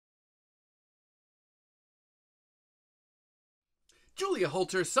Julia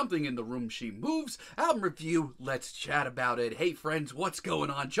Holter, Something in the Room She Moves, album review, let's chat about it. Hey friends, what's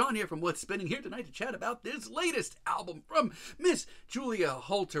going on? John here from What's Spinning, here tonight to chat about this latest album from Miss Julia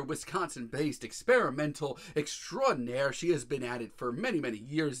Holter, Wisconsin-based experimental extraordinaire. She has been at it for many, many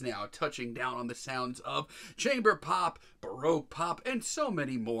years now, touching down on the sounds of chamber pop, baroque pop, and so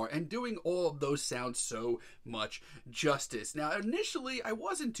many more, and doing all of those sounds so much justice. Now, initially, I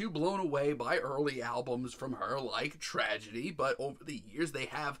wasn't too blown away by early albums from her, like Tragedy, but over the years, they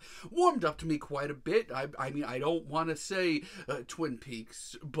have warmed up to me quite a bit. I mean, I don't want to say Twin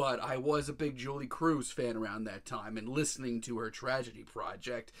Peaks, but I was a big Julie Cruz fan around that time, and listening to her Tragedy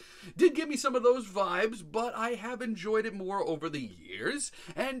project did give me some of those vibes, but I have enjoyed it more over the years,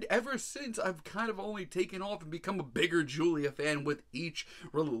 and ever since, I've kind of only taken off and become a bigger Julia fan with each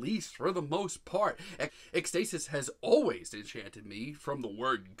release for the most part. Ecstasis has always enchanted me from the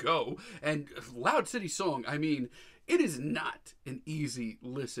word go, and Loud City Song, I mean, it is not an easy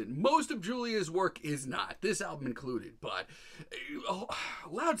listen. Most of Julia's work is not, this album included, but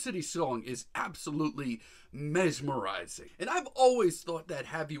Loud City Song is absolutely mesmerizing. And I've always thought that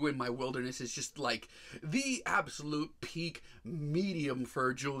Have You in My Wilderness is just like the absolute peak medium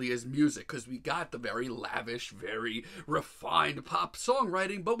for Julia's music, because we got the very lavish, very refined pop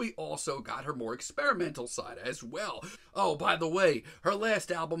songwriting, but we also got her more experimental side as well. Oh, by the way, her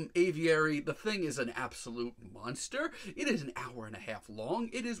last album, Aviary, the thing is an absolute monster. It is an hour and a half long.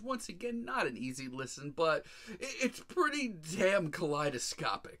 It is, once again, not an easy listen, but it's pretty damn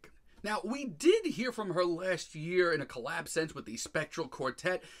kaleidoscopic. Now, we did hear from her last year in a collab sense with the Spectral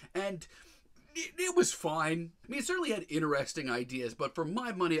Quartet, and it was fine. I mean, it certainly had interesting ideas, but for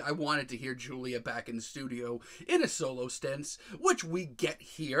my money, I wanted to hear Julia back in the studio in a solo stance, which we get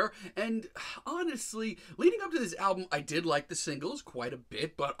here. And honestly, leading up to this album, I did like the singles quite a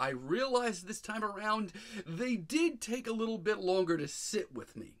bit, but I realized this time around, they did take a little bit longer to sit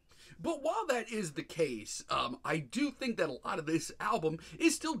with me. But while that is the case, I do think that a lot of this album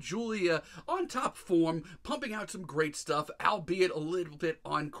is still Julia on top form, pumping out some great stuff, albeit a little bit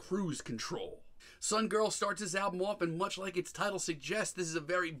on cruise control. Sun Girl starts this album off, and much like its title suggests, this is a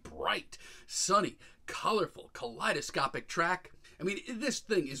very bright, sunny, colorful, kaleidoscopic track. I mean, this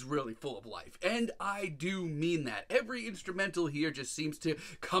thing is really full of life, and I do mean that. Every instrumental here just seems to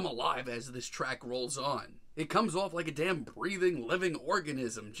come alive as this track rolls on. It comes off like a damn breathing, living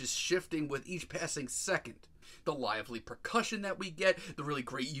organism, just shifting with each passing second. The lively percussion that we get, the really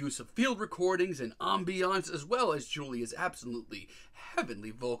great use of field recordings and ambiance, as well as Julia's absolutely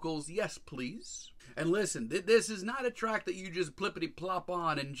heavenly vocals, yes please. And listen, this is not a track that you just plippity-plop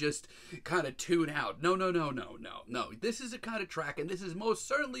on and just kind of tune out. No. This is a kind of track, and this is most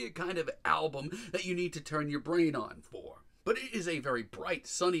certainly a kind of album that you need to turn your brain on for. But it is a very bright,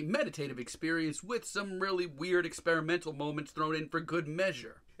 sunny, meditative experience with some really weird experimental moments thrown in for good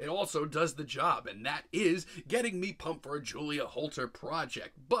measure. It also does the job, and that is getting me pumped for a Julia Holter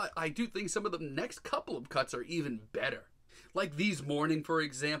project. But I do think some of the next couple of cuts are even better. Like These Morning, for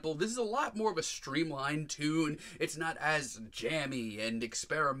example, this is a lot more of a streamlined tune. It's not as jammy and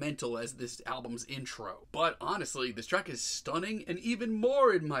experimental as this album's intro. But honestly, this track is stunning and even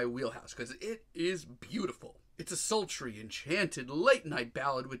more in my wheelhouse because it is beautiful. It's a sultry, enchanted, late-night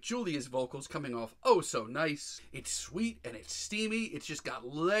ballad with Julia's vocals coming off oh so nice. It's sweet and it's steamy. It's just got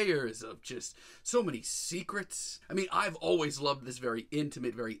layers of just so many secrets. I mean, I've always loved this very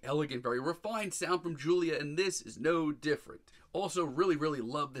intimate, very elegant, very refined sound from Julia, and this is no different. Also, really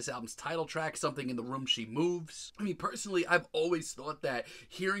love this album's title track, Something in the Room She Moves. I mean, personally, I've always thought that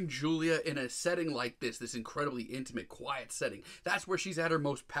hearing Julia in a setting like this incredibly intimate, quiet setting, that's where she's at her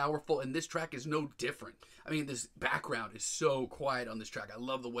most powerful, and this track is no different. I mean, this background is so quiet on this track. I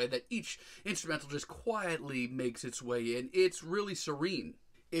love the way that each instrumental just quietly makes its way in. It's really serene.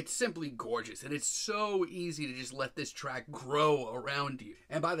 It's simply gorgeous, and it's so easy to just let this track grow around you.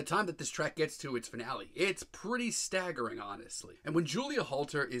 And by the time that this track gets to its finale, it's pretty staggering, honestly. And when Julia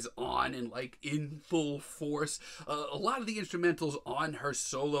Holter is on and like in full force, a lot of the instrumentals on her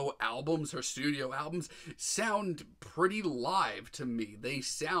solo albums, her studio albums, sound pretty live to me. They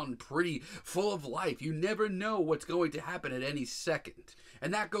sound pretty full of life. You never know what's going to happen at any second.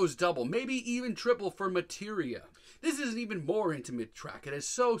 And that goes double, maybe even triple for Materia. This is an even more intimate track. It is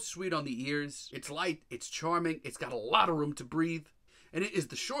so sweet on the ears. It's light, it's charming, it's got a lot of room to breathe, and it is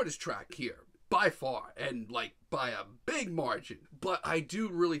the shortest track here, by far, and like by a big margin. But I do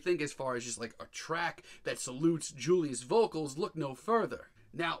really think as far as just like a track that salutes Julia's vocals, look no further.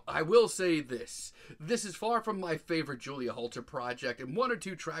 Now, I will say this is far from my favorite Julia Holter project, and one or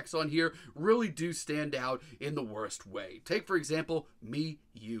two tracks on here really do stand out in the worst way. Take, for example, Me,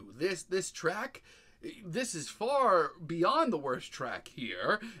 You. This track this is far beyond the worst track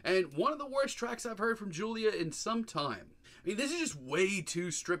here, and one of the worst tracks I've heard from Julia in some time. I mean, this is just way too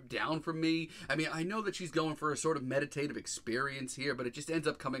stripped down for me. I mean, I know that she's going for a sort of meditative experience here, but it just ends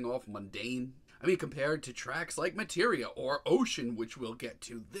up coming off mundane. I mean, compared to tracks like Materia or Ocean, which we'll get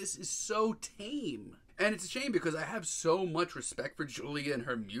to, this is so tame. And it's a shame because I have so much respect for Julia and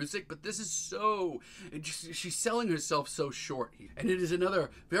her music, but this is she's selling herself so short here. And it is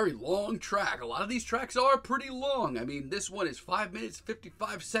another very long track. A lot of these tracks are pretty long. I mean, this one is 5 minutes,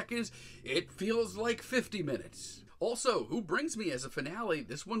 55 seconds. It feels like 50 minutes. Also, who brings me as a finale?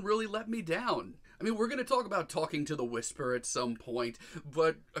 This one really let me down. I mean, we're going to talk about Talking to the Whisper at some point,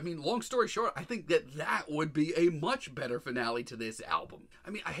 but, I mean, long story short, I think that would be a much better finale to this album.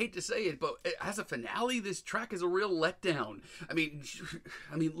 I mean, I hate to say it, but as a finale, this track is a real letdown. I mean,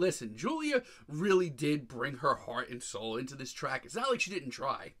 listen, Julia really did bring her heart and soul into this track. It's not like she didn't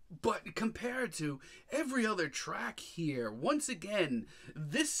try, but compared to every other track here, once again,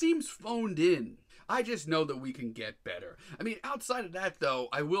 this seems phoned in. I just know that we can get better. I mean, outside of that, though,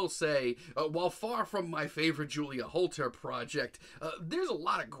 I will say, while far from my favorite Julia Holter project, there's a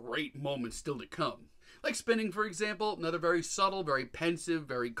lot of great moments still to come. Like Spinning, for example, another very subtle, very pensive,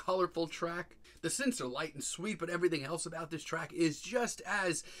 very colorful track. The synths are light and sweet, but everything else about this track is just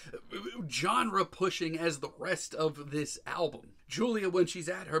as genre-pushing as the rest of this album. Julia, when she's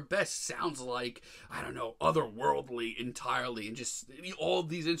at her best, sounds like, I don't know, otherworldly entirely, and just all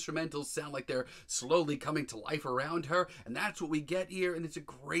these instrumentals sound like they're slowly coming to life around her, and that's what we get here, and it's a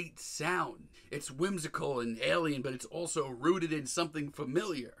great sound. It's whimsical and alien, but it's also rooted in something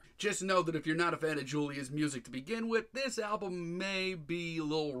familiar. Just know that if you're not a fan of Julia's music to begin with, this album may be a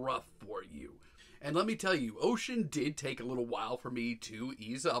little rough for you. And let me tell you, Ocean did take a little while for me to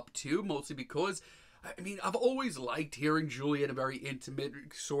ease up to, mostly because, I mean, I've always liked hearing Julia in a very intimate,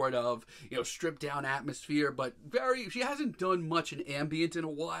 sort of, stripped down atmosphere, but she hasn't done much in ambient in a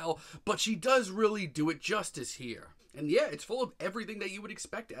while, but she does really do it justice here. And yeah, it's full of everything that you would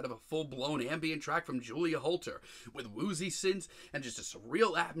expect out of a full-blown ambient track from Julia Holter, with woozy synths and just a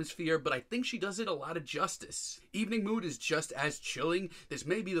surreal atmosphere, but I think she does it a lot of justice. Evening Mood is just as chilling. This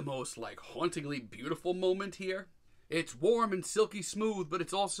may be the most, hauntingly beautiful moment here. It's warm and silky smooth, but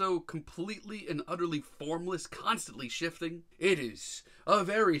it's also completely and utterly formless, constantly shifting. It is a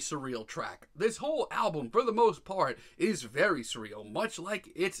very surreal track. This whole album, for the most part, is very surreal, much like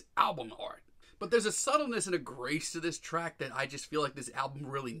its album art. But there's a subtleness and a grace to this track that I just feel like this album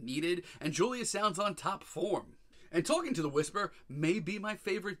really needed, and Julia sounds on top form. And Talking to the Whisper may be my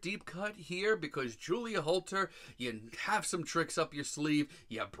favorite deep cut here because Julia Holter, you have some tricks up your sleeve,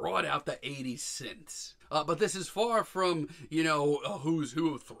 you brought out the 80s synths. But this is far from, a who's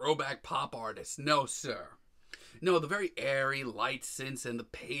who of throwback pop artists. No, sir. No, the very airy, light synths and the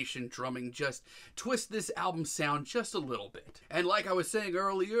patient drumming just twist this album's sound just a little bit. And like I was saying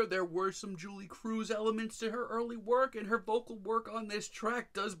earlier, there were some Julie Cruz elements to her early work, and her vocal work on this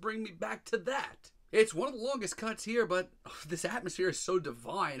track does bring me back to that. It's one of the longest cuts here, but this atmosphere is so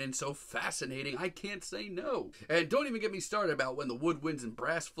divine and so fascinating, I can't say no. And don't even get me started about when the woodwinds and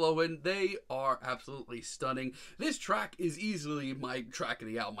brass flow in. They are absolutely stunning. This track is easily my track of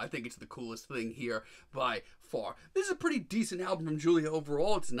the album. I think it's the coolest thing here by far. This is a pretty decent album from Julia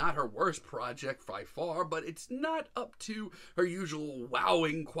overall. It's not her worst project by far, but it's not up to her usual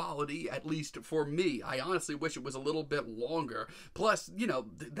wowing quality, at least for me. I honestly wish it was a little bit longer. Plus,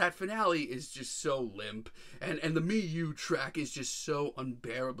 that finale is just so limp, and the Me You track is just so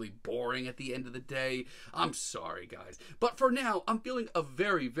unbearably boring at the end of the day. I'm sorry, guys. But for now, I'm feeling a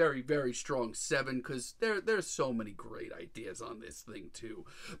very, very, very strong 7, because there's so many great ideas on this thing, too.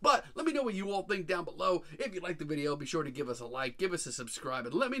 But let me know what you all think down below. If you like the video, be sure to give us a like, give us a subscribe,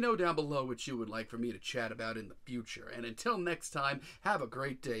 and let me know down below what you would like for me to chat about in the future. And until next time, have a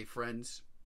great day, friends.